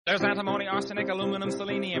There's antimony, arsenic, aluminum,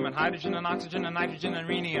 selenium, and hydrogen and oxygen and nitrogen and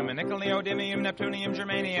rhenium, and nickel, neodymium, neptunium,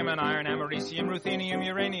 germanium, and iron, americium, ruthenium,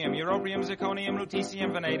 uranium, europium, zirconium,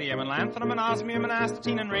 lutetium, vanadium, and lanthanum, and osmium, and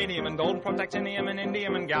astatine, and radium, and gold, protactinium, and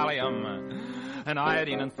indium, and gallium, and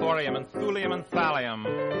iodine, and thorium, and thulium, and thallium.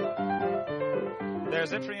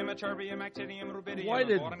 There's yttrium, ytterbium, actinium, rubidium. Why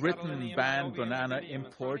did Britain ban banana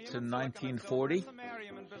imports in 1940?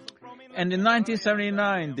 And in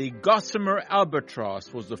 1979, the Gossamer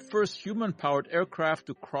Albatross was the first human-powered aircraft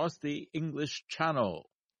to cross the English Channel.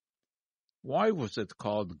 Why was it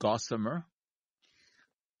called Gossamer?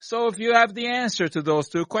 So if you have the answer to those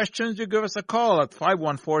two questions, you give us a call at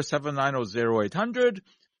 514-790-0800,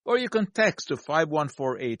 or you can text to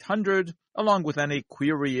 514-800, along with any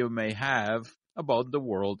query you may have about the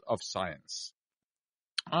world of science.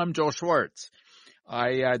 I'm Joe Schwartz.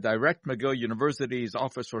 I direct McGill University's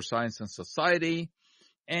Office for Science and Society,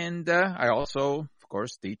 and I also, of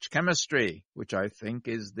course, teach chemistry, which I think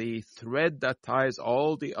is the thread that ties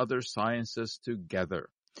all the other sciences together.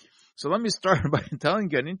 So let me start by telling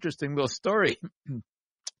you an interesting little story.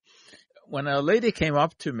 When a lady came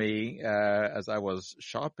up to me as I was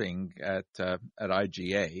shopping at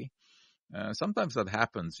IGA, sometimes that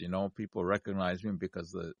happens, people recognize me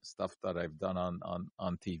because of the stuff that I've done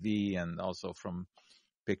on TV and also from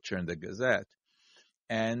picture in the Gazette.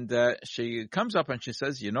 And she comes up and she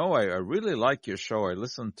says, I really like your show. I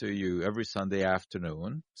listen to you every Sunday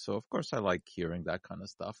afternoon. So, of course, I like hearing that kind of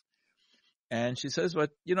stuff. And she says,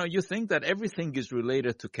 but, you think that everything is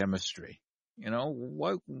related to chemistry.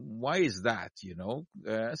 Why is that,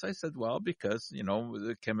 As I said, well, because,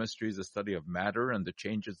 the chemistry is a study of matter and the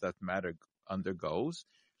changes that matter undergoes.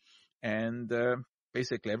 And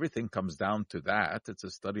basically everything comes down to that. It's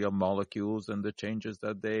a study of molecules and the changes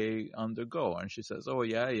that they undergo. And she says, oh,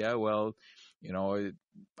 yeah, well,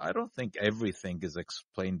 I don't think everything is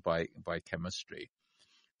explained by chemistry.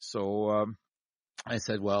 So I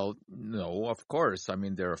said, well, no, of course. I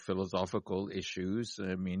mean, there are philosophical issues.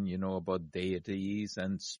 I mean, about deities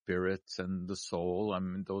and spirits and the soul. I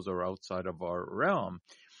mean, those are outside of our realm.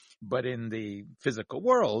 But in the physical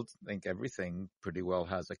world, I think everything pretty well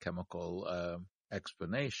has a chemical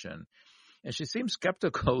explanation. And she seemed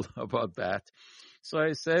skeptical about that. So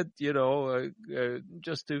I said,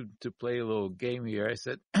 just to play a little game here, I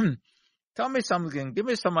said, tell me something, give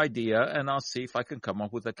me some idea, and I'll see if I can come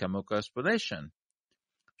up with a chemical explanation.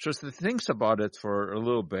 So she thinks about it for a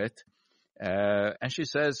little bit, and she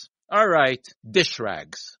says, all right, dish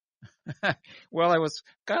rags. Well, I was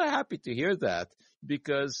kind of happy to hear that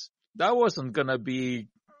because that wasn't going to be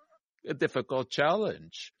a difficult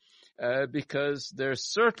challenge because there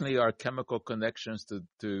certainly are chemical connections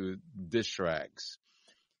to dish rags.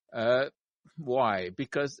 Why?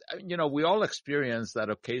 Because, we all experience that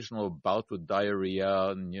occasional bout with diarrhea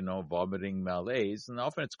and, vomiting malaise, and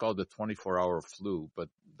often it's called the 24-hour flu, but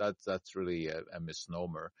that's really a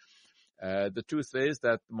misnomer. The truth is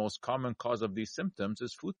that the most common cause of these symptoms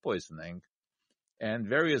is food poisoning. And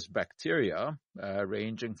various bacteria,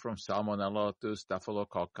 ranging from salmonella to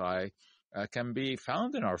staphylococci, can be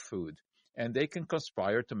found in our food, and they can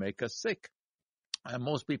conspire to make us sick. And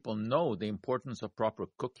most people know the importance of proper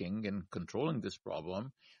cooking in controlling this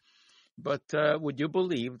problem. But would you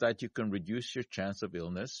believe that you can reduce your chance of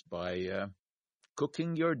illness by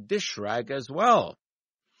cooking your dish rag as well?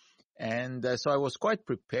 And so I was quite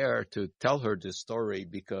prepared to tell her this story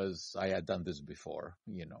because I had done this before,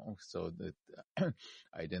 so that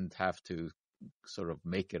I didn't have to sort of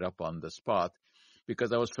make it up on the spot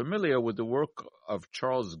because I was familiar with the work of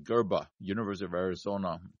Charles Gerba, University of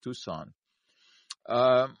Arizona, Tucson,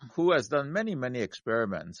 who has done many, many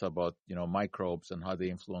experiments about, microbes and how they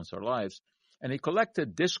influence our lives. And he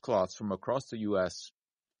collected dishcloths from across the U.S.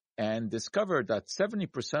 and discovered that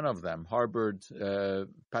 70% of them harbored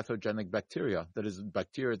pathogenic bacteria, that is,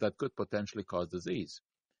 bacteria that could potentially cause disease.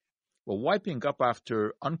 Well, wiping up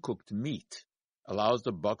after uncooked meat allows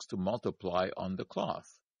the bugs to multiply on the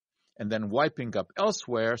cloth, and then wiping up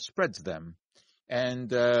elsewhere spreads them. And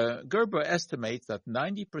Gerber estimates that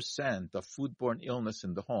 90% of foodborne illness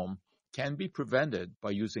in the home can be prevented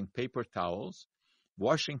by using paper towels,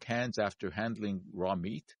 washing hands after handling raw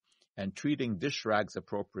meat, and treating dish rags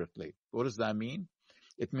appropriately. What does that mean?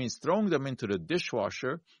 It means throwing them into the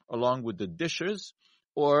dishwasher along with the dishes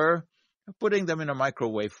or putting them in a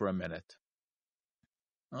microwave for a minute.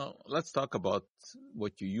 Well, let's talk about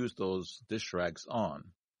what you use those dish rags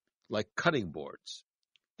on, like cutting boards.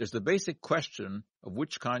 There's the basic question of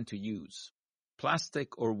which kind to use,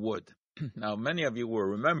 plastic or wood. Now, many of you will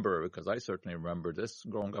remember, because I certainly remember this,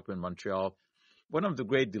 growing up in Montreal, one of the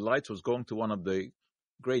great delights was going to one of the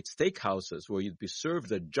great steakhouses where you'd be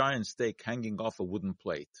served a giant steak hanging off a wooden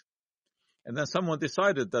plate. And then someone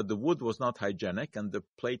decided that the wood was not hygienic and the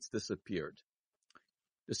plates disappeared.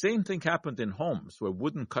 The same thing happened in homes where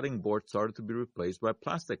wooden cutting boards started to be replaced by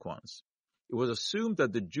plastic ones. It was assumed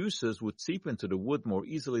that the juices would seep into the wood more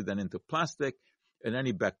easily than into plastic, and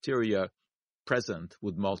any bacteria present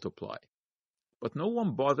would multiply. But no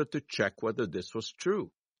one bothered to check whether this was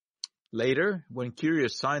true. Later, when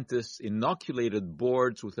curious scientists inoculated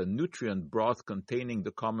boards with a nutrient broth containing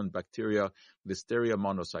the common bacteria Listeria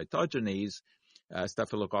monocytogenes,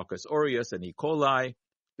 Staphylococcus aureus, and E. coli,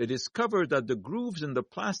 they discovered that the grooves in the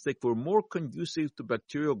plastic were more conducive to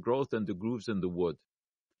bacterial growth than the grooves in the wood.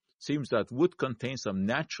 Seems that wood contains some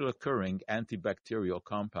natural occurring antibacterial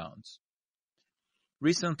compounds.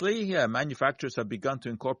 Recently, manufacturers have begun to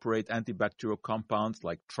incorporate antibacterial compounds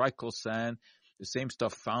like triclosan, the same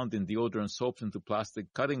stuff found in deodorant soaps, into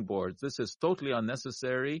plastic cutting boards. This is totally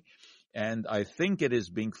unnecessary, and I think it is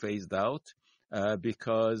being phased out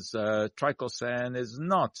because triclosan is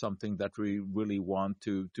not something that we really want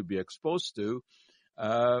to be exposed to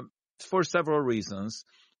for several reasons.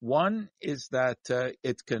 One is that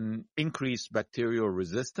it can increase bacterial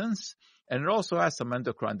resistance, and it also has some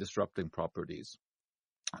endocrine disrupting properties.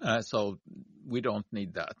 So we don't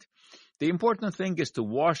need that. The important thing is to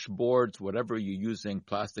wash boards, whatever you're using,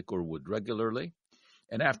 plastic or wood, regularly.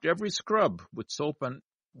 And after every scrub with soap and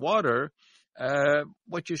water,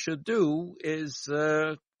 what you should do is,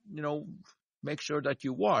 make sure that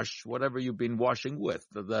you wash whatever you've been washing with.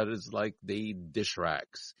 That is like the dish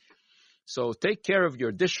rags. So take care of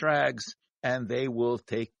your dish rags, and they will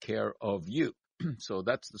take care of you. So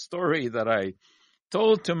that's the story that I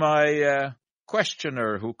told to my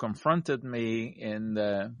questioner who confronted me in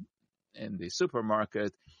the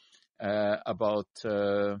supermarket about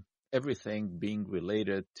everything being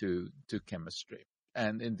related to chemistry.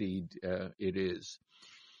 And indeed, it is.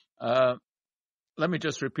 Let me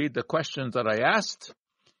just repeat the questions that I asked.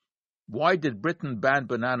 Why did Britain ban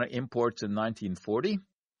banana imports in 1940?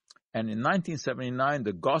 And in 1979,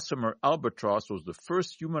 the Gossamer Albatross was the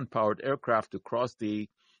first human-powered aircraft to cross the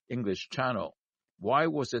English Channel. Why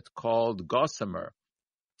was it called Gossamer?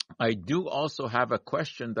 I do also have a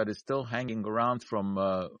question that is still hanging around from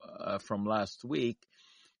last week,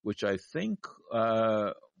 which I think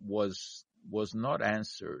was not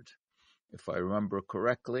answered, if I remember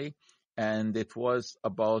correctly. And it was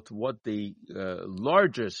about what the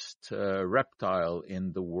largest reptile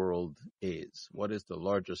in the world is. What is the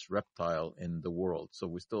largest reptile in the world? So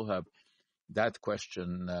we still have that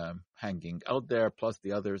question hanging out there, plus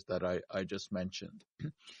the others that I just mentioned.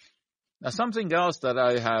 Now, something else that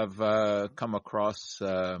I have come across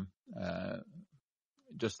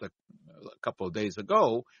just a couple of days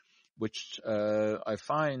ago, which I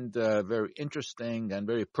find very interesting and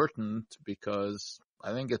very pertinent because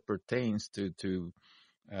I think it pertains to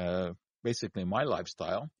basically my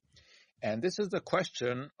lifestyle. And this is the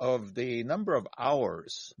question of the number of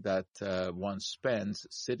hours that one spends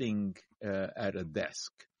sitting at a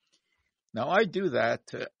desk. Now, I do that,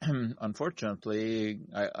 unfortunately,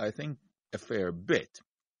 I think a fair bit,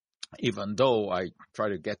 even though I try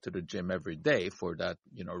to get to the gym every day for that,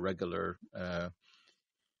 regular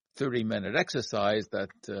 30-minute exercise that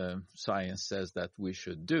science says that we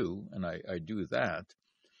should do, and I do that.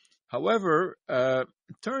 However, it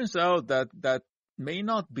turns out that may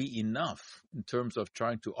not be enough in terms of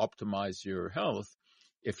trying to optimize your health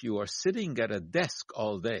if you are sitting at a desk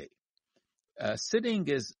all day. Sitting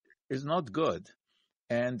is not good,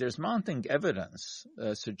 and there's mounting evidence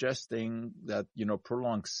suggesting that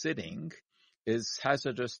prolonged sitting is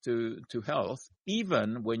hazardous to health,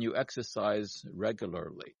 even when you exercise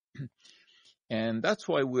regularly. And that's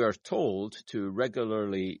why we are told to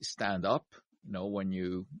regularly stand up, when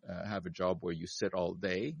you have a job where you sit all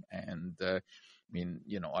day. And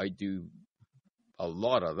I do a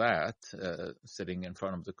lot of that, sitting in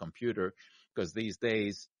front of the computer, because these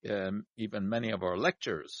days, even many of our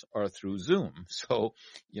lectures are through Zoom. So,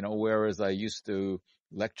 whereas I used to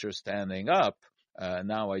lecture standing up,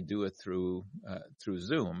 now I do it through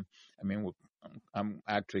Zoom. I'm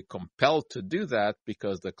actually compelled to do that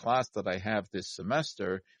because the class that I have this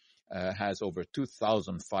semester has over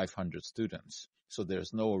 2,500 students. So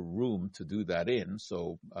there's no room to do that in.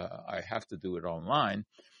 So I have to do it online,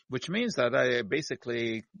 which means that I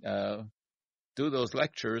basically do those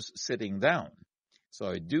lectures sitting down. So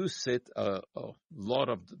I do sit a lot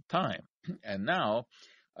of the time. And now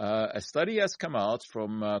a study has come out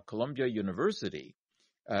from Columbia University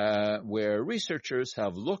where researchers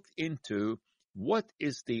have looked into what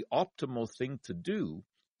is the optimal thing to do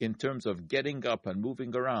in terms of getting up and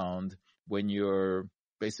moving around when you're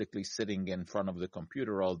basically sitting in front of the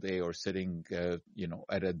computer all day or sitting,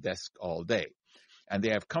 at a desk all day. And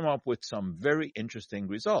they have come up with some very interesting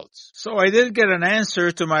results. So I did get an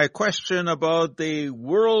answer to my question about the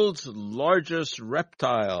world's largest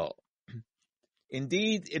reptile.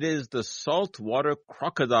 Indeed, it is the saltwater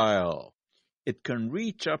crocodile. It can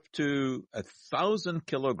reach up to 1,000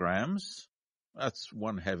 kilograms. That's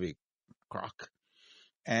one heavy croc.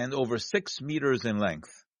 And over 6 meters in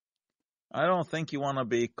length. I don't think you want to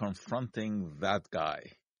be confronting that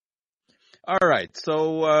guy. All right,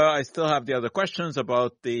 so I still have the other questions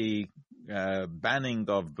about the banning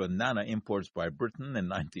of banana imports by Britain in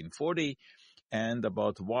 1940 and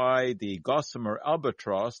about why the Gossamer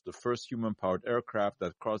Albatross, the first human-powered aircraft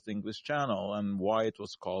that crossed the English Channel, and why it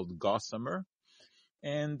was called Gossamer.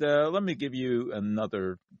 And let me give you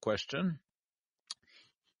another question.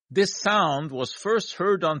 This sound was first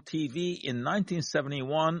heard on TV in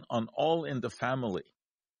 1971 on All in the Family.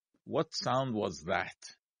 What sound was that?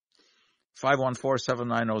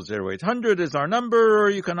 514-790-0800 is our number, or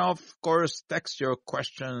you can, of course, text your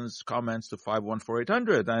questions, comments to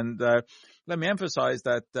 514-800. And let me emphasize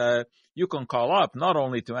that you can call up not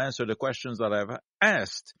only to answer the questions that I've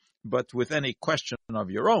asked, but with any question of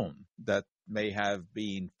your own that may have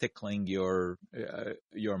been tickling your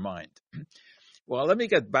mind. Well, let me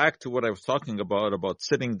get back to what I was talking about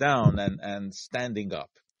sitting down and standing up.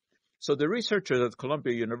 So the researchers at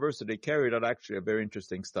Columbia University carried out actually a very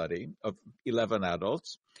interesting study of 11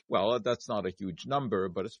 adults. Well, that's not a huge number,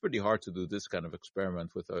 but it's pretty hard to do this kind of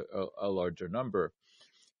experiment with a larger number.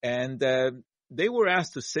 And they were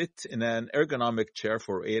asked to sit in an ergonomic chair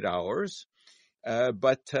for 8 hours,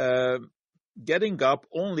 but getting up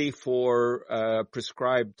only for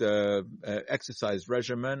prescribed exercise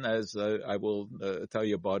regimen, as I will tell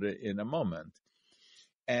you about it in a moment.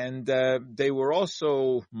 And they were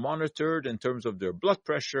also monitored in terms of their blood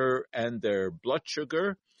pressure and their blood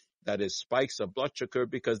sugar, that is spikes of blood sugar,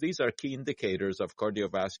 because these are key indicators of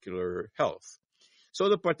cardiovascular health. So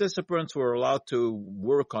the participants were allowed to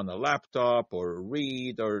work on a laptop or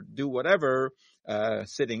read or do whatever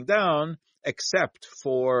sitting down, except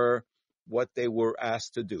for what they were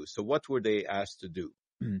asked to do. So what were they asked to do?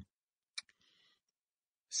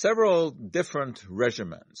 Several different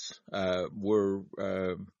regimens were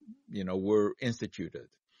instituted.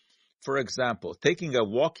 For example, taking a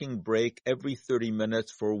walking break every 30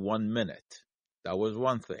 minutes for 1 minute. That was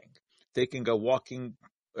one thing. Taking a walking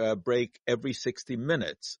break every 60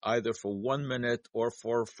 minutes, either for 1 minute or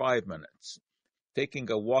for 5 minutes. Taking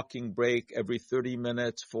a walking break every 30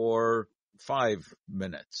 minutes for 5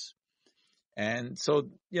 minutes. And so,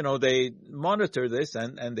 they monitor this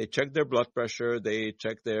and they check their blood pressure, they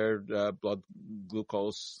check their blood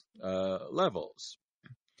glucose levels.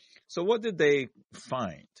 So what did they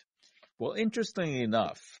find? Well, interestingly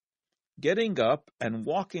enough, getting up and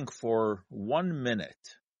walking for 1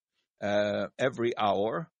 minute every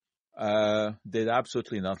hour did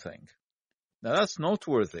absolutely nothing. Now that's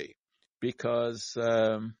noteworthy because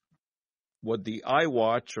what the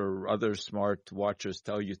iWatch or other smart watches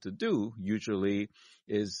tell you to do usually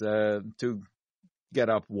is to get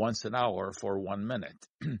up once an hour for 1 minute.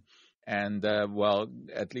 And,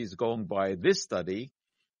 at least going by this study,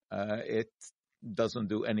 it doesn't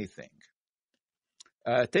do anything.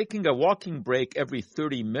 Taking a walking break every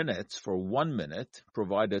 30 minutes for 1 minute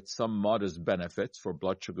provided some modest benefits for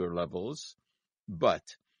blood sugar levels, but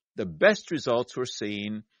the best results were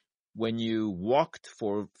seen when you walked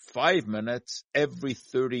for 5 minutes every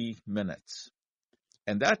 30 minutes.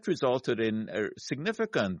 And that resulted in a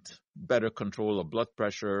significant better control of blood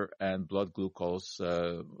pressure and blood glucose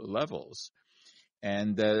levels.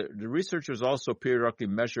 And the researchers also periodically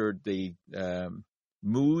measured the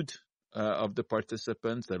mood of the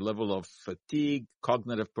participants, their level of fatigue,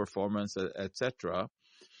 cognitive performance, etc.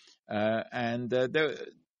 And the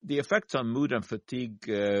effects on mood and fatigue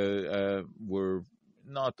were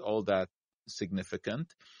not all that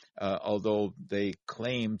significant, although they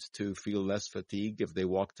claimed to feel less fatigue if they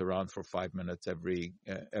walked around for 5 minutes every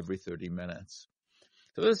 30 minutes.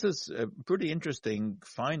 So this is a pretty interesting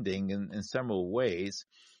finding in several ways,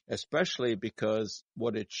 especially because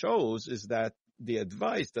what it shows is that the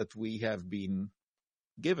advice that we have been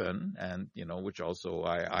given, and which also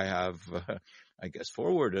I have, I guess,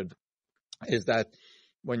 forwarded, is that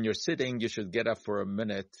when you're sitting, you should get up for a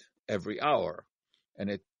minute every hour. And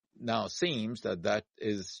it now seems that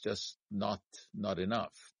is just not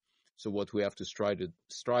enough. So what we have to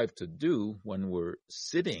strive to do when we're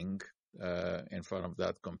sitting in front of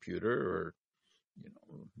that computer or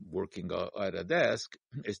working at a desk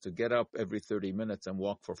is to get up every 30 minutes and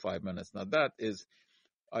walk for 5 minutes. Now that is,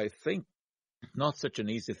 I think, not such an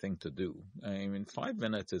easy thing to do. I mean, 5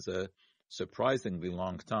 minutes is a surprisingly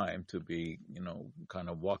long time to be, kind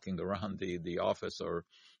of walking around the office or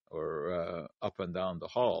up and down the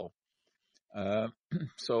hall.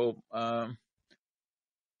 So I'm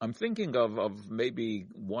thinking of maybe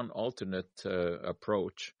one alternate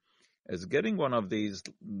approach is getting one of these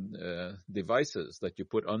devices that you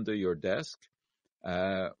put under your desk,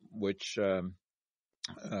 which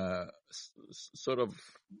sort of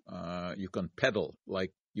you can pedal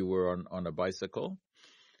like you were on a bicycle.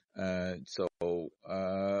 So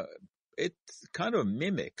it kind of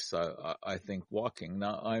mimics, I think, walking.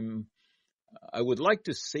 Now, I would like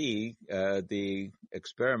to see the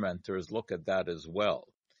experimenters look at that as well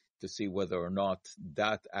to see whether or not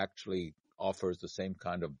that actually offers the same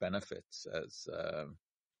kind of benefits as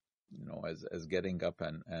getting up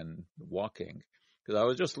and walking. Because I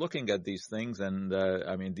was just looking at these things, and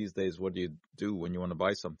I mean, these days, what do when you want to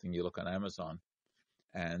buy something? You look on Amazon,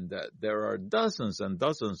 and there are dozens and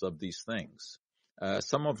dozens of these things.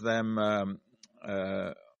 Some of them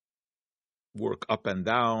work up and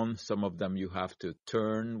down. Some of them you have to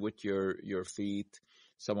turn with your feet.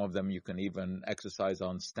 Some of them you can even exercise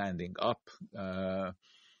on standing up.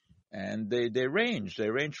 And they range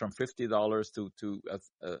from $50 to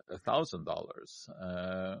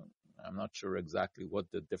 $1,000. I'm not sure exactly what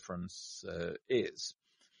the difference is,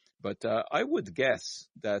 but I would guess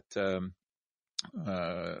that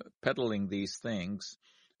pedaling these things,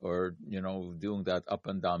 or doing that up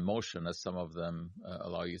and down motion as some of them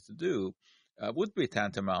allow you to do, would be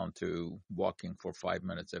tantamount to walking for 5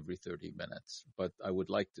 minutes every 30 minutes. But I would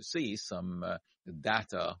like to see some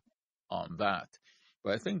data on that.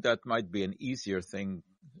 But I think that might be an easier thing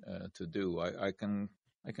to do. I can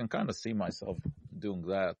kind of see myself doing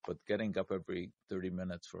that, but getting up every 30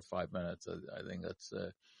 minutes for 5 minutes, I think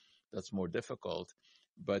that's more difficult.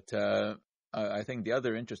 But I think the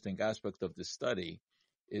other interesting aspect of this study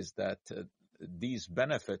is that these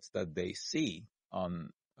benefits that they see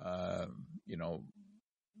on,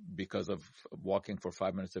 because of walking for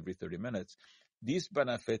 5 minutes every 30 minutes, these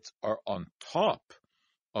benefits are on top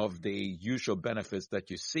of the usual benefits that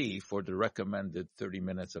you see for the recommended 30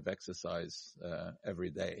 minutes of exercise every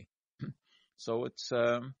day. So it's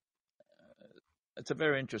a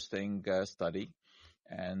very interesting study,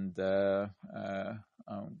 and I'm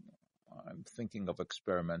thinking of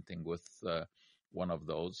experimenting with one of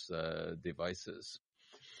those devices.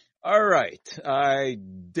 All right. I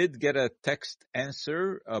did get a text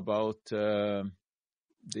answer about the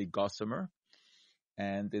gossamer,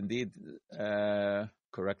 and indeed,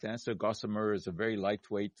 correct answer. Gossamer is a very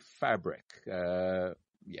lightweight fabric.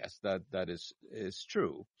 Yes, that is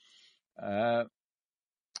true.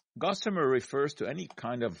 Gossamer refers to any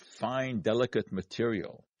kind of fine, delicate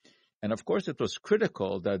material. And of course, it was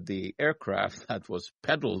critical that the aircraft that was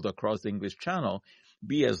pedaled across the English Channel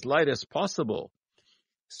be as light as possible.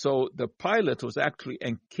 So the pilot was actually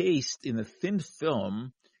encased in a thin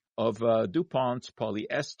film of DuPont's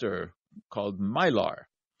polyester called Mylar.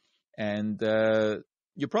 And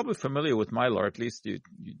you're probably familiar with Mylar, at least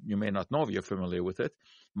you may not know if you're familiar with it.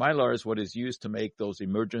 Mylar is what is used to make those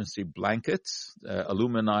emergency blankets,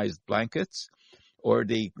 aluminized blankets, or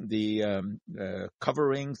the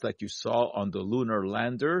coverings that you saw on the lunar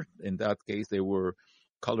lander. In that case, they were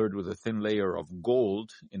colored with a thin layer of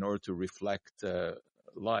gold in order to reflect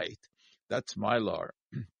light. That's Mylar.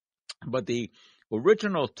 But the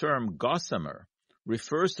original term gossamer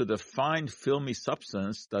refers to the fine filmy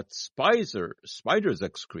substance that spiders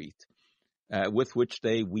excrete, with which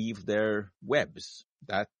they weave their webs.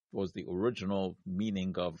 That was the original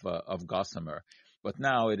meaning of gossamer. But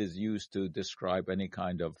now it is used to describe any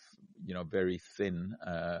kind of, very thin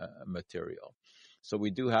material. So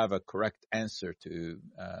we do have a correct answer to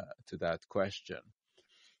that question.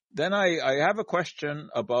 Then I have a question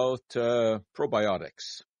about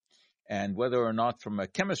probiotics and whether or not, from a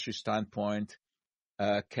chemistry standpoint,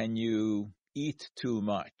 can you eat too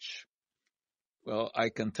much? Well, I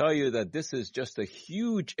can tell you that this is just a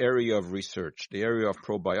huge area of research, the area of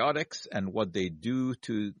probiotics and what they do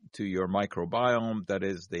to your microbiome, that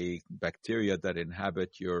is the bacteria that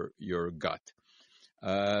inhabit your gut.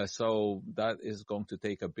 So that is going to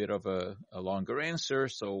take a bit of a longer answer.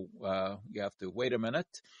 So you have to wait a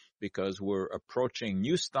minute because we're approaching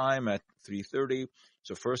news time at 3:30.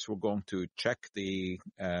 So first we're going to check the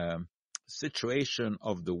situation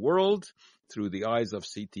of the world through the eyes of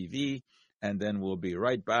CTV. And then we'll be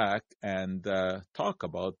right back and talk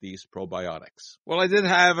about these probiotics. Well, I did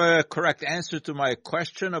have a correct answer to my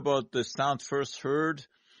question about the sound first heard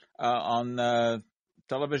on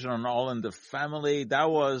television on All in the Family. That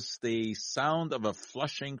was the sound of a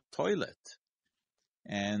flushing toilet.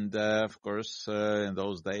 And of course, in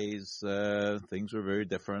those days, things were very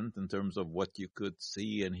different in terms of what you could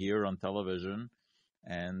see and hear on television.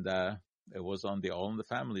 And it was on the All in the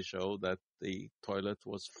Family show that the toilet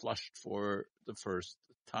was flushed for the first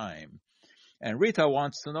time. And Rita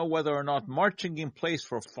wants to know whether or not marching in place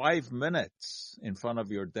for 5 minutes in front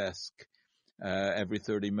of your desk every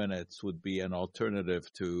 30 minutes would be an alternative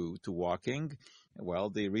to walking. Well,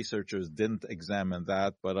 the researchers didn't examine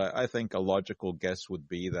that, but I think a logical guess would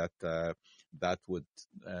be that that would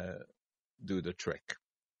do the trick.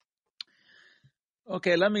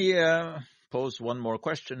 Okay, let me pose one more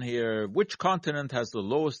question here. Which continent has the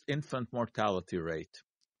lowest infant mortality rate?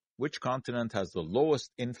 Which continent has the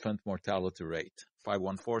lowest infant mortality rate?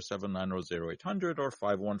 514-790-0800 or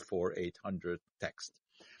 514-800 text.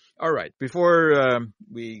 All right. Before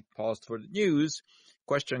we paused for the news,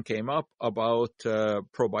 question came up about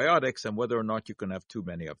probiotics and whether or not you can have too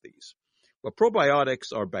many of these. Well,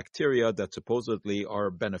 probiotics are bacteria that supposedly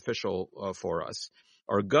are beneficial for us.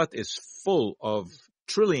 Our gut is full of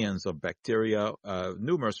trillions of bacteria,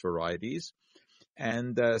 numerous varieties,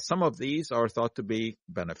 and some of these are thought to be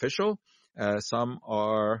beneficial. Some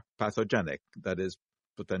are pathogenic, that is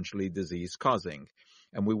potentially disease-causing.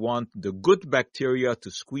 And we want the good bacteria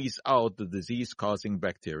to squeeze out the disease-causing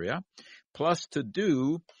bacteria, plus to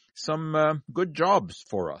do some good jobs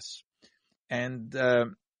for us. And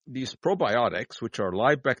these probiotics, which are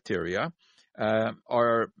live bacteria,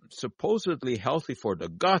 are supposedly healthy for the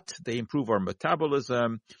gut. They improve our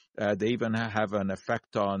metabolism. They even have an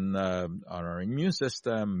effect on our immune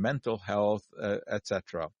system, mental health,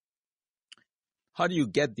 etc. How do you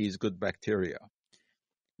get these good bacteria?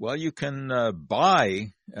 Well, you can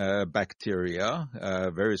buy bacteria,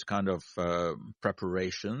 various kind of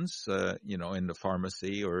preparations, in the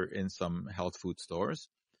pharmacy or in some health food stores,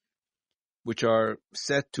 which are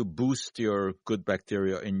set to boost your good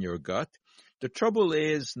bacteria in your gut. The trouble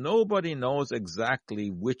is nobody knows exactly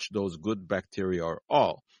which those good bacteria are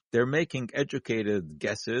all. They're making educated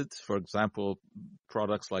guesses, for example,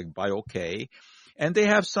 products like BioK, and they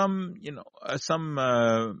have some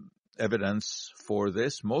evidence for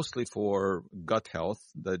this, mostly for gut health,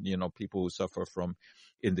 that, people who suffer from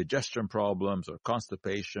indigestion problems or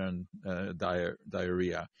constipation,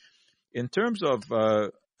 diarrhea. In terms of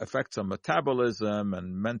effects on metabolism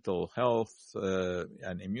and mental health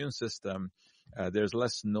and immune system, there's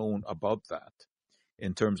less known about that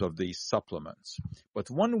in terms of these supplements. But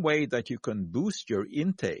one way that you can boost your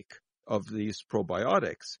intake of these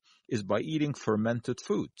probiotics is by eating fermented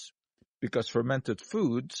foods, because fermented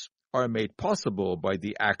foods are made possible by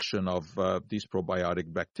the action of these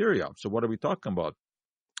probiotic bacteria. So what are we talking about?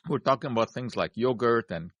 We're talking about things like yogurt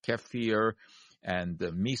and kefir and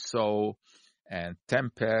miso and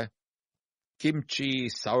tempeh, kimchi,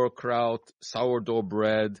 sauerkraut, sourdough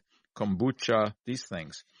bread, kombucha, these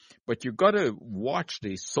things. But you got to watch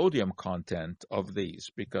the sodium content of these,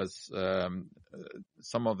 because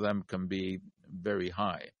some of them can be very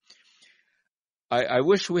high. I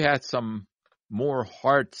wish we had some more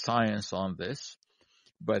hard science on this,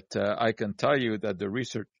 but I can tell you that the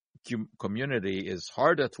research community is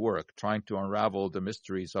hard at work trying to unravel the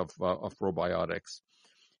mysteries of probiotics.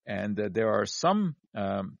 And there are some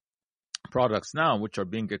products now which are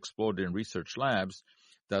being explored in research labs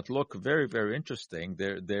that look very, very interesting.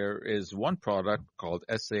 There is one product called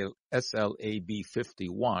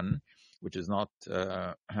SLAB51, which is not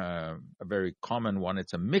a very common one.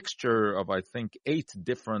 It's a mixture of, I think, 8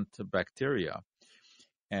 different bacteria.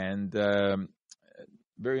 And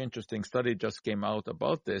very interesting study just came out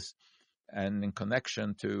about this, and in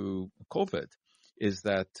connection to COVID, is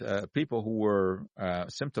that people who were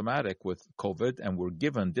symptomatic with COVID and were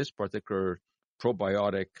given this particular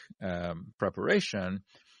probiotic preparation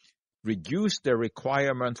reduced their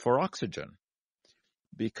requirement for oxygen,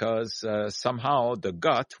 because somehow the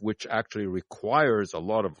gut, which actually requires a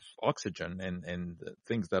lot of oxygen in the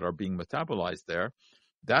things that are being metabolized there,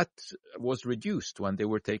 that was reduced when they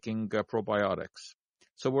were taking probiotics.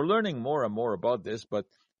 So we're learning more and more about this, but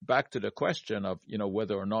back to the question of,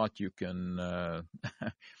 whether or not you can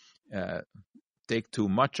take too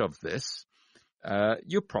much of this,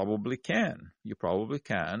 you probably can. You probably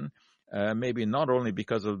can. Maybe not only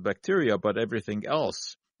because of bacteria, but everything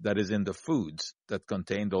else that is in the foods that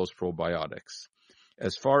contain those probiotics.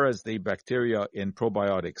 As far as the bacteria in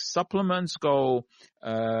probiotic supplements go,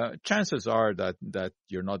 chances are that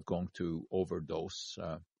you're not going to overdose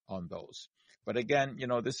on those. But again,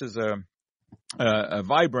 this is a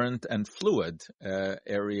vibrant and fluid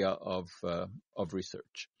area of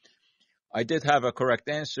research. I did have a correct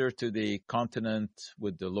answer to the continent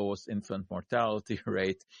with the lowest infant mortality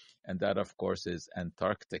rate. and that, of course, is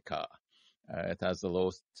Antarctica. It has the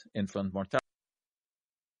lowest infant mortality.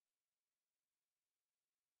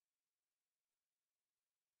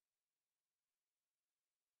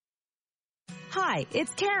 Hi,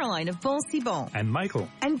 it's Caroline of Bon Bon. And Michael.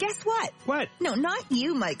 And guess what? What? No, not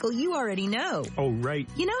you, Michael. You already know. Oh, right.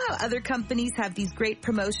 You know how other companies have these great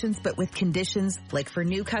promotions, but with conditions, like for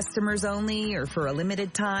new customers only or for a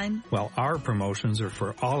limited time? Well, our promotions are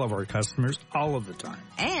for all of our customers all of the time.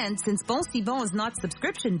 And since Bon is not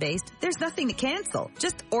subscription-based, there's nothing to cancel.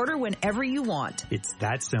 Just order whenever you want. It's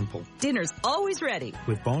that simple. Dinner's always ready.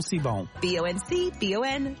 With Bon. BONCBON.com.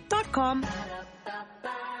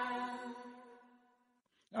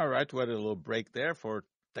 All right, we had a little break there for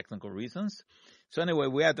technical reasons. So anyway,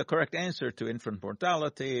 we had the correct answer to infant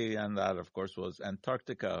mortality, and that, of course, was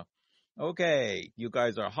Antarctica. Okay, you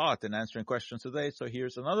guys are hot in answering questions today, so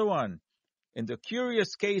here's another one. In the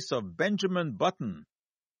curious case of Benjamin Button,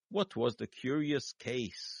 what was the curious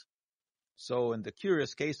case? So in the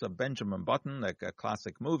curious case of Benjamin Button, like a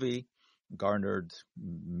classic movie, garnered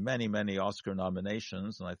many, many Oscar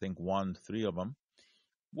nominations, and I think won 3 of them.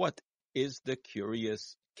 What is the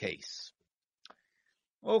curious case?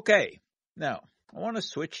 Okay, now I want to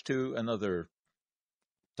switch to another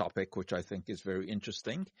topic which I think is very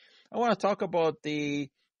interesting. I want to talk about the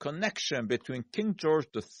connection between King George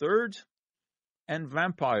III and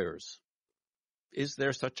vampires. Is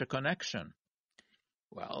there such a connection?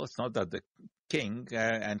 Well, it's not that the king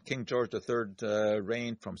and King George III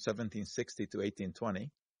reigned from 1760 to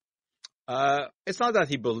 1820. It's not that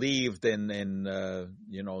he believed in the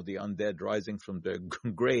undead rising from their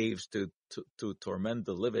graves to torment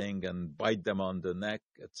the living and bite them on the neck,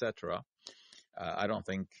 etc. I don't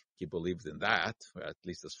think he believed in that, at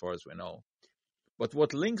least as far as we know. But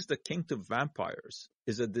what links the king to vampires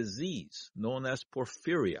is a disease known as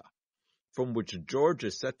porphyria, from which George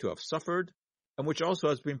is said to have suffered, and which also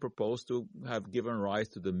has been proposed to have given rise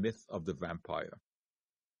to the myth of the vampire.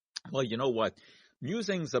 Well, you know what?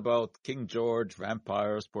 Musings about King George,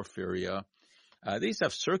 vampires, porphyria, these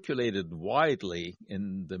have circulated widely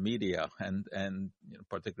in the media and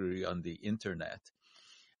particularly on the internet.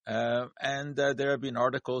 And there have been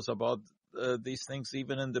articles about these things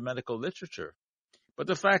even in the medical literature. But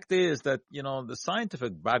the fact is that, the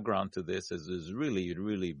scientific background to this is really,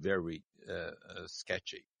 really very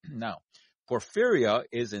sketchy. Now, porphyria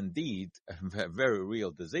is indeed a very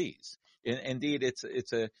real disease. Indeed,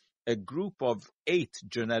 it's a group of 8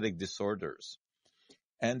 genetic disorders.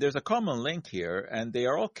 And there's a common link here, and they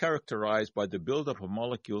are all characterized by the buildup of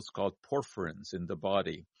molecules called porphyrins in the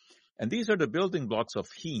body. And these are the building blocks of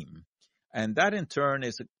heme. And that in turn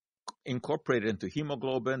is incorporated into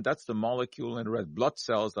hemoglobin. That's the molecule in red blood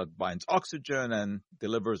cells that binds oxygen and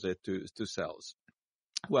delivers it to cells.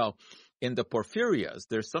 Well, in the porphyrias,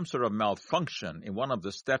 there's some sort of malfunction in one of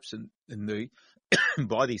the steps in the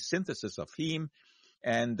body synthesis of heme.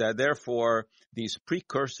 And therefore, these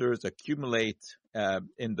precursors accumulate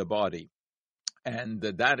in the body. And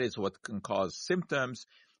that is what can cause symptoms,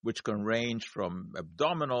 which can range from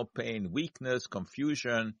abdominal pain, weakness,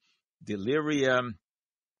 confusion, delirium.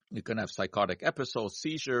 You can have psychotic episodes,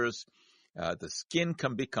 seizures. The skin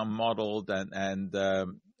can become mottled, and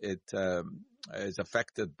it is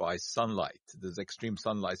affected by sunlight. There's extreme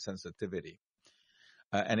sunlight sensitivity.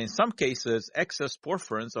 And in some cases, excess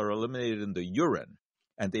porphyrins are eliminated in the urine,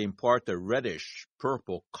 and they impart a reddish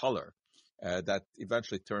purple color that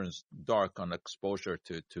eventually turns dark on exposure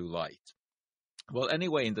to light. Well,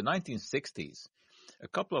 anyway, in the 1960s, a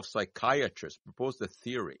couple of psychiatrists proposed a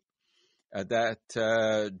theory that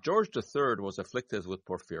George III was afflicted with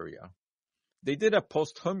porphyria. They did a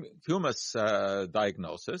posthumous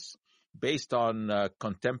diagnosis based on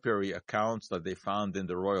contemporary accounts that they found in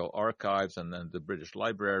the Royal Archives and then the British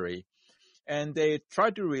Library. And they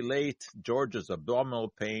tried to relate George's abdominal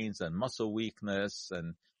pains and muscle weakness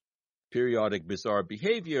and periodic bizarre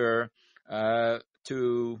behavior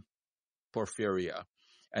to porphyria.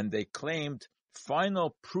 And they claimed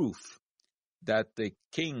final proof that the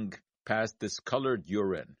king passed discolored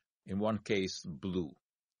urine, in one case blue.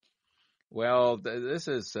 Well, this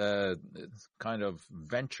is kind of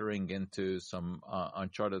venturing into some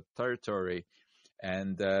uncharted territory.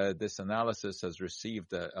 And this analysis has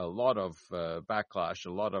received a lot of backlash,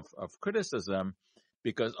 a lot of criticism,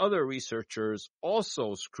 because other researchers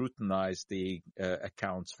also scrutinized the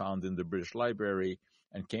accounts found in the British Library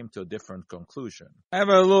and came to a different conclusion. I have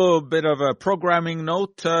a little bit of a programming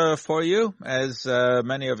note for you. As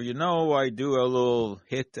many of you know, I do a little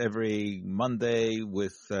hit every Monday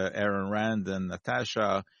with Aaron Rand and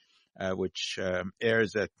Natasha which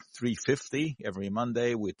airs at 3:50 every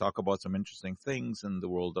Monday. We talk about some interesting things in the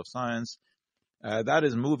world of science. That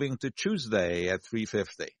is moving to Tuesday at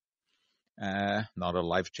 3:50. Not a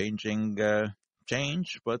life-changing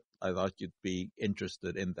change, but I thought you'd be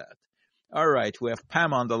interested in that. All right, we have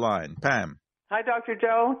Pam on the line. Pam. Hi, Dr.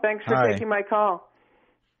 Joe. Thanks for Hi. taking my call.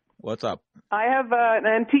 What's up? I have an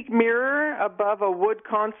antique mirror above a wood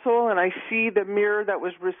console, and I see the mirror that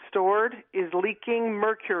was restored is leaking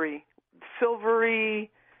mercury,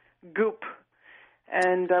 silvery goop.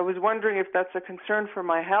 And I was wondering if that's a concern for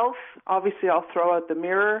my health. Obviously, I'll throw out the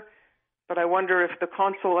mirror, but I wonder if the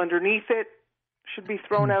console underneath it should be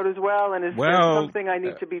thrown out as well, and is there something I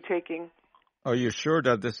need to be taking? Are you sure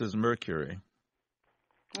that this is mercury?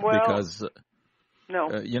 Well, because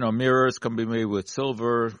no. Mirrors can be made with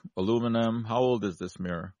silver, aluminum. How old is this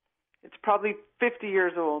mirror? It's probably 50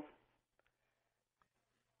 years old.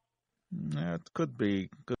 Yeah, it could be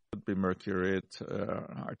mercury. It's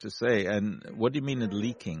hard to say. And what do you mean it's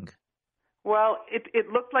leaking? Well, it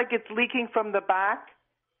looked like it's leaking from the back,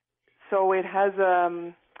 so it has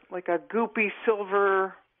like a goopy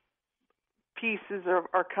silver pieces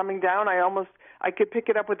are coming down. I could pick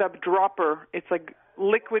it up with a dropper. It's like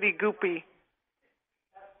liquidy goopy.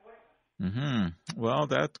 Well,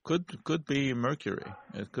 that could be mercury.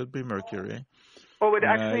 It could be mercury. Oh, it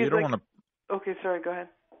actually you is don't like... want to. Okay, sorry, go ahead.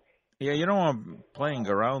 Yeah, you don't want playing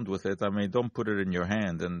around with it. I mean, don't put it in your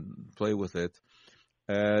hand and play with it.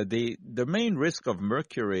 The main risk of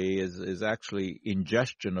mercury is actually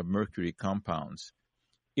ingestion of mercury compounds.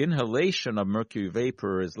 Inhalation of mercury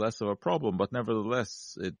vapor is less of a problem, but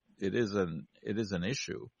nevertheless, it is an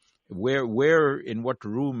issue. Where in what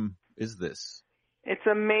room is this? It's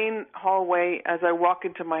a main hallway as I walk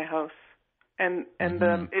into my house, and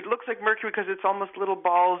it looks like mercury because it's almost little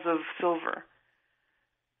balls of silver.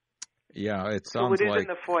 Yeah, it sounds so it is like in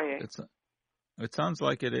the foyer. It sounds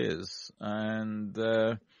like it is, and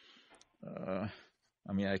I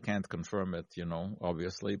mean I can't confirm it,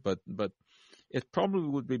 obviously, but it probably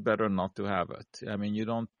would be better not to have it. I mean,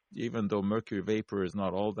 even though mercury vapor is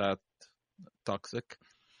not all that toxic,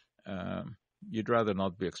 you'd rather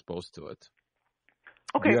not be exposed to it.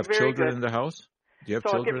 Okay, do you have very children good. in the house? Do you have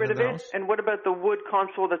so children I'll get rid in the of house? it. And what about the wood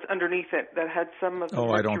console that's underneath it that had some of the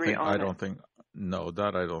mercury on it? I don't think. No,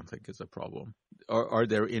 that I don't think is a problem. Are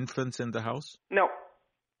there infants in the house? No.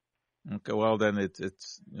 Okay, well then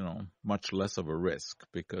it's much less of a risk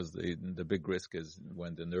because the big risk is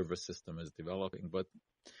when the nervous system is developing. But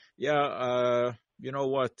yeah, you know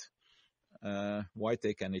what? Why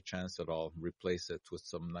take any chance at all? Replace it with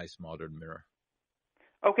some nice modern mirror.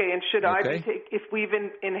 Okay, and should I be if we've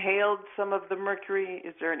inhaled some of the mercury?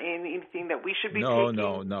 Is there anything that we should be taking?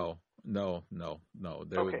 No.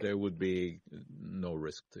 There would be no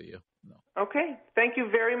risk to you. No. Okay, thank you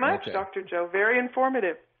very much, Dr. Joe. Very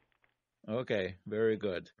informative. Okay, very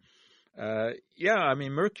good. Yeah, I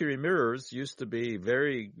mean, mercury mirrors used to be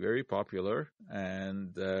very, very popular,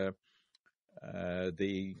 and the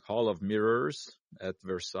Hall of Mirrors at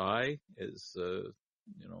Versailles is,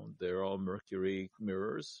 they're all mercury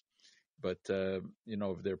mirrors, but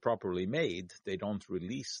if they're properly made, they don't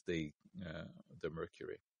release the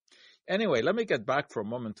mercury. Anyway, let me get back for a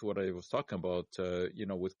moment to what I was talking about,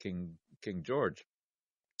 with King George,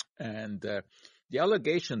 and the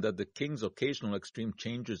allegation that the king's occasional extreme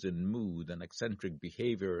changes in mood and eccentric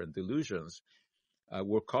behavior and delusions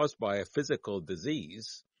were caused by a physical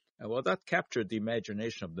disease, well, that captured the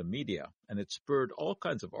imagination of the media, and it spurred all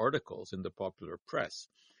kinds of articles in the popular press.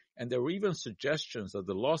 And there were even suggestions that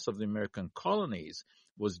the loss of the American colonies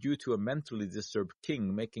was due to a mentally disturbed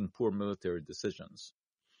king making poor military decisions.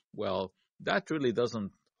 Well, that really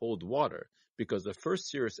doesn't hold water, because the first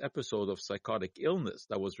serious episode of psychotic illness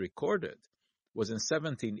that was recorded was in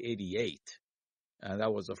 1788. And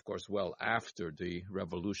that was, of course, well after the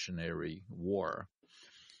Revolutionary War.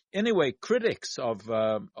 Anyway, critics of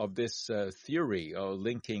this theory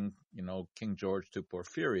linking, King George to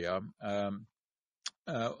porphyria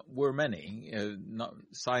were many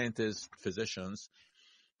scientists, physicians,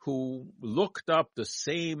 who looked up the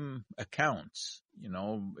same accounts,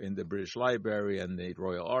 in the British Library and the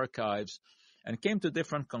Royal Archives, and came to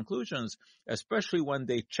different conclusions, especially when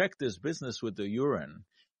they checked this business with the urine,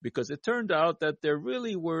 because it turned out that there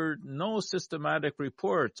really were no systematic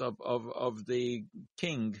reports of the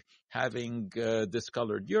king having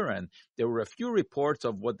discolored urine. There were a few reports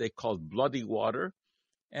of what they called bloody water,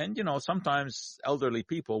 and sometimes elderly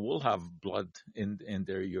people will have blood in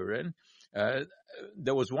their urine.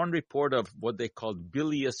 There was one report of what they called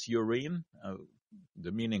bilious urine.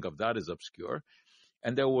 The meaning of that is obscure.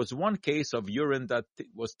 And there was one case of urine that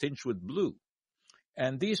was tinged with blue.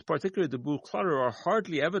 And these, particularly the blue clutter, are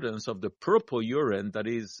hardly evidence of the purple urine that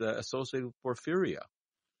is associated with porphyria.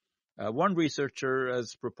 One researcher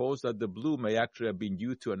has proposed that the blue may actually have been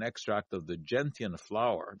due to an extract of the gentian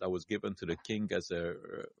flower that was given to the king as a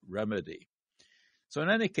remedy. So in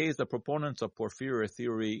any case, the proponents of porphyria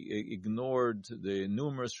theory ignored the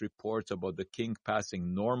numerous reports about the king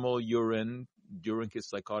passing normal urine during his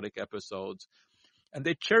psychotic episodes, and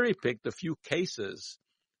they cherry-picked a few cases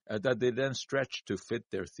that they then stretched to fit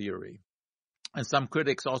their theory. And some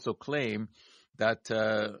critics also claim that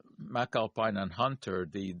McAlpine and Hunter,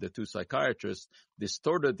 the two psychiatrists,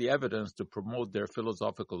 distorted the evidence to promote their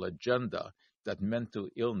philosophical agenda that mental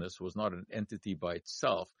illness was not an entity by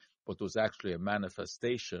itself, but was actually a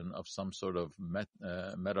manifestation of some sort of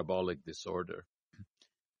metabolic disorder.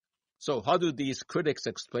 So how do these critics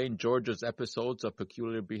explain George's episodes of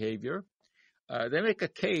peculiar behavior? They make a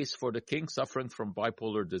case for the king suffering from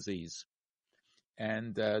bipolar disease.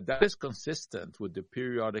 And that is consistent with the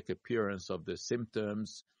periodic appearance of the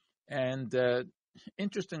symptoms. And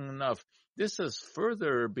interesting enough, this has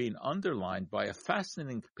further been underlined by a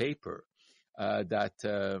fascinating paper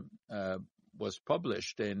that was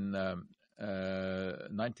published in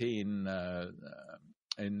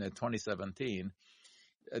 2017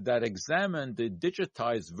 that examined the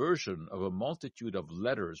digitized version of a multitude of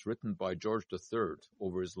letters written by George III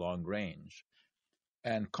over his long range.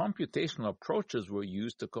 And computational approaches were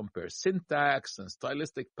used to compare syntax and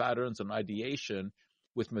stylistic patterns and ideation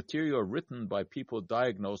with material written by people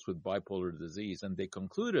diagnosed with bipolar disease. And they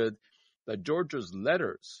concluded that George's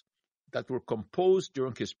letters that were composed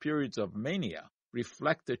during his periods of mania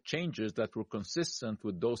reflected changes that were consistent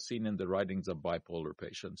with those seen in the writings of bipolar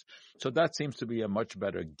patients. So that seems to be a much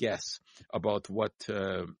better guess about what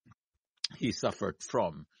he suffered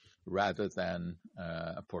from rather than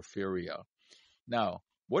porphyria. Now,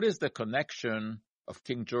 what is the connection of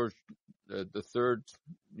King George III?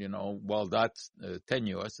 Well, that's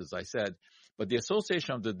tenuous, as I said, but the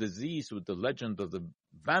association of the disease with the legend of the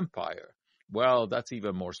vampire, well, that's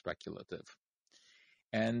even more speculative.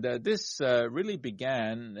 And this really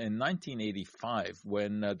began in 1985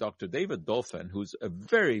 when Dr. David Dolphin, who's a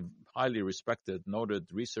very highly respected,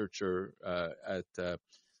 noted researcher at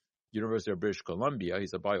University of British Columbia,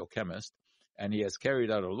 he's a biochemist, and he has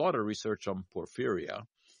carried out a lot of research on porphyria,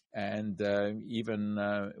 and even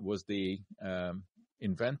was the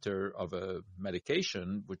inventor of a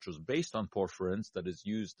medication which was based on porphyrins that is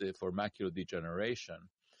used for macular degeneration.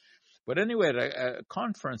 But anyway, at a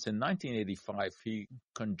conference in 1985, he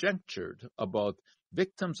conjectured about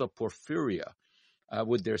victims of porphyria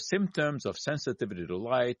with their symptoms of sensitivity to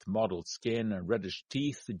light, mottled skin, and reddish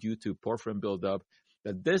teeth due to porphyrin buildup,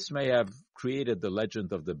 that this may have created the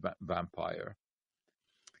legend of the vampire.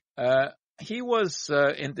 He was,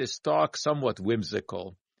 in this talk, somewhat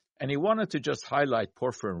whimsical, and he wanted to just highlight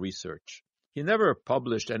porphyrin research. He never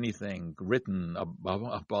published anything written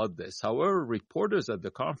about this. However, reporters at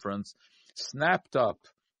the conference snapped up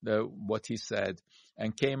what he said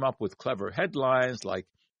and came up with clever headlines like,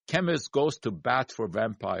 "Chemist goes to bat for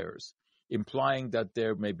vampires," implying that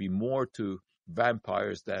there may be more to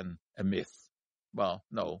vampires than a myth. Well,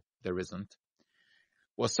 no, there isn't.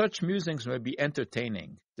 While such musings may be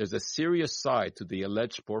entertaining, there's a serious side to the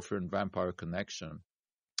alleged porphyrin-vampire connection.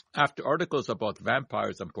 After articles about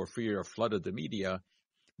vampires and porphyria flooded the media,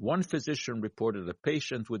 one physician reported a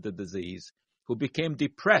patient with the disease who became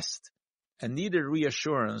depressed and needed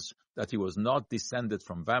reassurance that he was not descended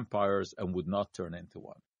from vampires and would not turn into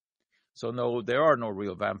one. So no, there are no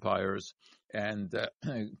real vampires, and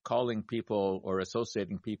calling people or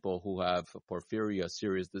associating people who have porphyria,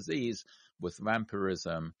 serious disease, with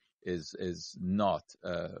vampirism is not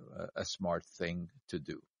a smart thing to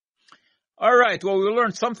do. All right, well, we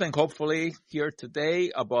learned something, hopefully, here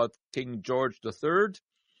today about King George III.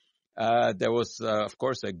 There was, of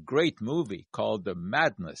course, a great movie called The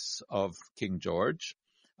Madness of King George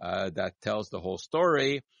that tells the whole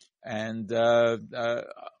story. And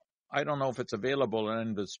I don't know if it's available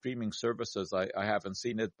on the streaming services. I haven't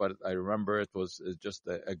seen it, but I remember it was just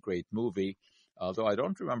a great movie. Although I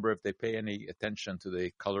don't remember if they pay any attention to the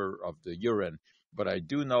color of the urine. But I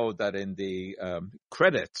do know that in the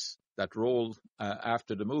credits that roll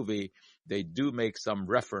after the movie, they do make some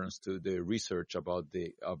reference to the research about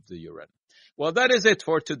the urine. Well, that is it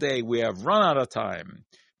for today. We have run out of time.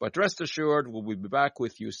 But rest assured, we'll be back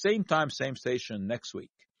with you same time, same station next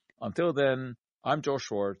week. Until then, I'm Joe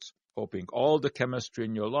Schwartz, hoping all the chemistry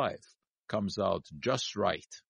in your life comes out just right.